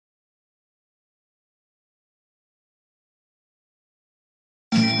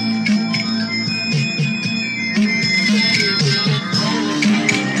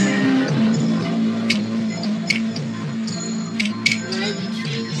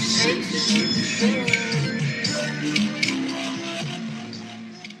Now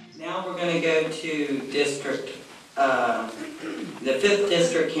we're going to go to the 5th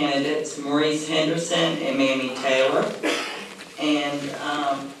district candidates, Maurice Henderson and Mamie Taylor. And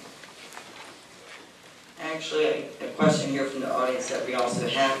actually a question here from the audience that we also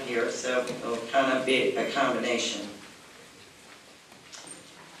have here, so it'll kind of be a combination.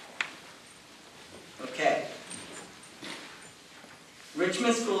 Okay.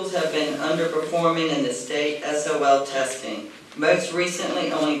 Richmond schools have been underperforming in the state SOL testing. Most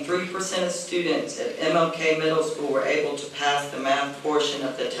recently, only 3% of students at MLK Middle School were able to pass the math portion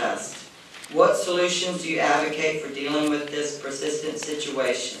of the test. What solutions do you advocate for dealing with this persistent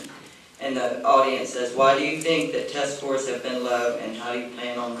situation? And the audience says, why do you think that test scores have been low, and how do you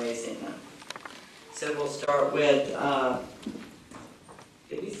plan on raising them? So we'll start with,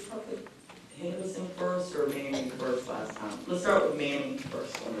 did we start with Henderson first or Mamie first last time? Let's start with Mamie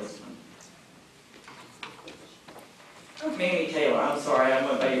first on this one. Oh, Mamie Taylor, I'm sorry, I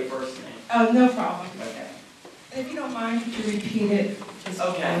went by your first name. Oh, no problem. Okay. And if you don't mind, could you repeat it just one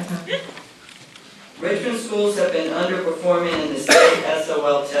Okay. time? Richmond schools have been underperforming in the state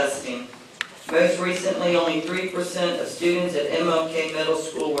SOL testing. Most recently, only 3% of students at MLK Middle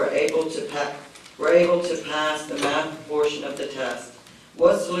School were able to pass the math portion of the test.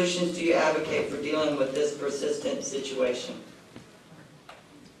 What solutions do you advocate for dealing with this persistent situation?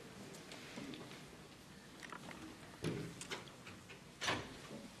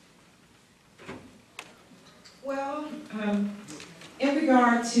 Well, in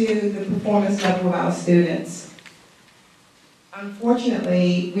regard to the performance level of our students,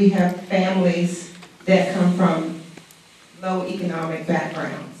 unfortunately, we have families that come from low economic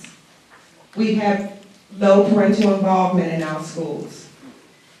backgrounds. We have low parental involvement in our schools.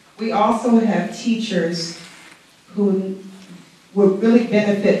 We also have teachers who would really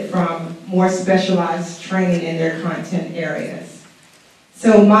benefit from more specialized training in their content areas.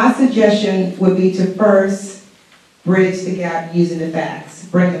 So my suggestion would be to first bridge the gap using the facts,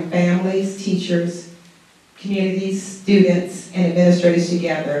 bringing families, teachers, communities, students, and administrators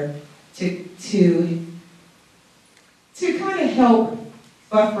together to kind of help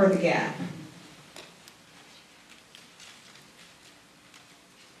buffer the gap.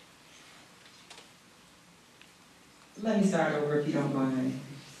 Let me start over if you don't mind.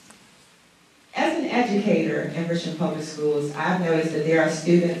 As an educator in Richmond Public Schools, I've noticed that there are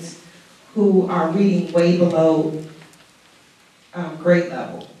students who are reading way below grade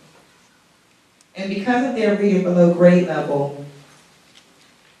level. And because of their reading below grade level,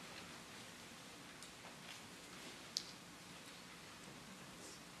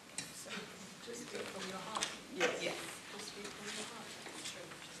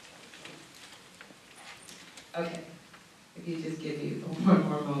 okay, if you just give me one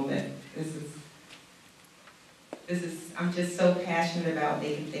more moment. I'm just so passionate about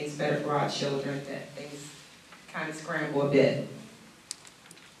making things better for our children that things kind of scramble a bit.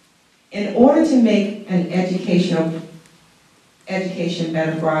 In order to make an education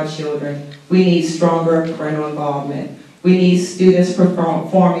better for our children, we need stronger parental involvement. We need students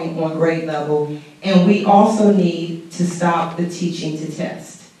performing on grade level, and we also need to stop the teaching to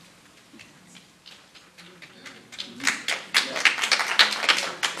test.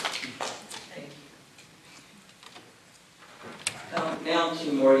 Now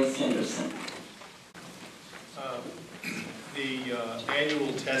to Maurice Henderson. The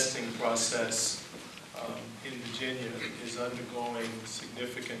annual testing process in Virginia is undergoing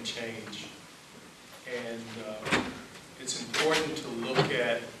significant change, and it's important to look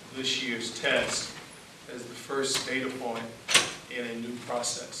at this year's test as the first data point in a new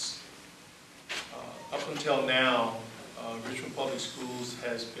process. Up until now, Richmond Public Schools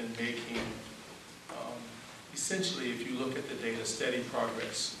has been making essentially, if you look at the data, steady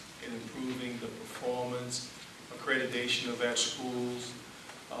progress in improving the performance, accreditation of our schools,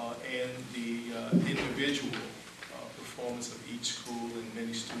 and the individual performance of each school and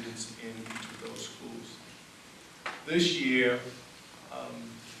many students in each of those schools. This year,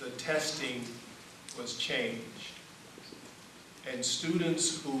 the testing was changed, and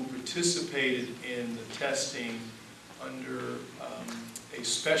students who participated in the testing under a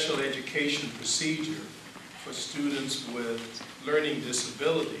special education procedure for students with learning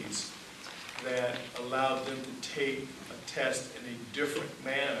disabilities that allowed them to take a test in a different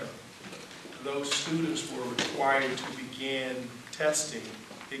manner. Those students were required to begin testing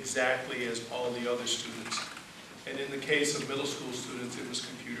exactly as all the other students. And in the case of middle school students, it was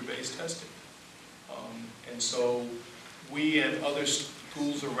computer-based testing. And so we and other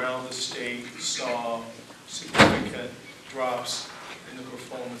schools around the state saw significant drops in the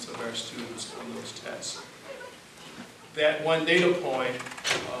performance of our students on those tests. That one data point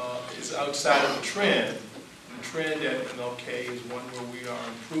is outside of the trend. The trend at MLK is one where we are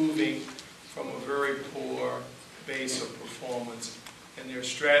improving from a very poor base of performance. And there are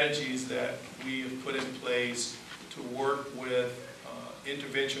strategies that we have put in place to work with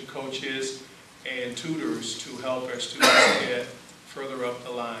intervention coaches and tutors to help our students get further up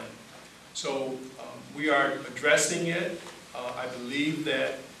the line. So we are addressing it. I believe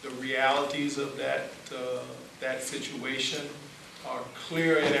that the realities of that situation are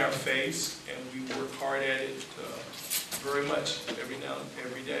clear in our face, and we work hard at it very much every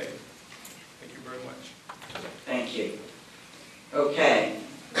day. Thank you very much. Thank you. Okay.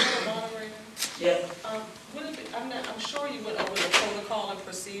 Moderator? Yes. I'm sure you went over the protocol and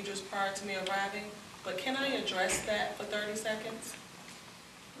procedures prior to me arriving, but can I address that for 30 seconds?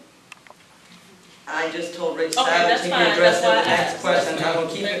 I just told Rich Okay, Savage that's he fine. can address That's the why I next asked. question. I'm going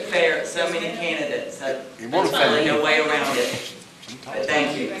to keep it fair. So many candidates. You want to That's fine. There's no way around it. But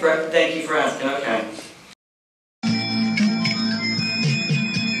thank you for asking. Okay.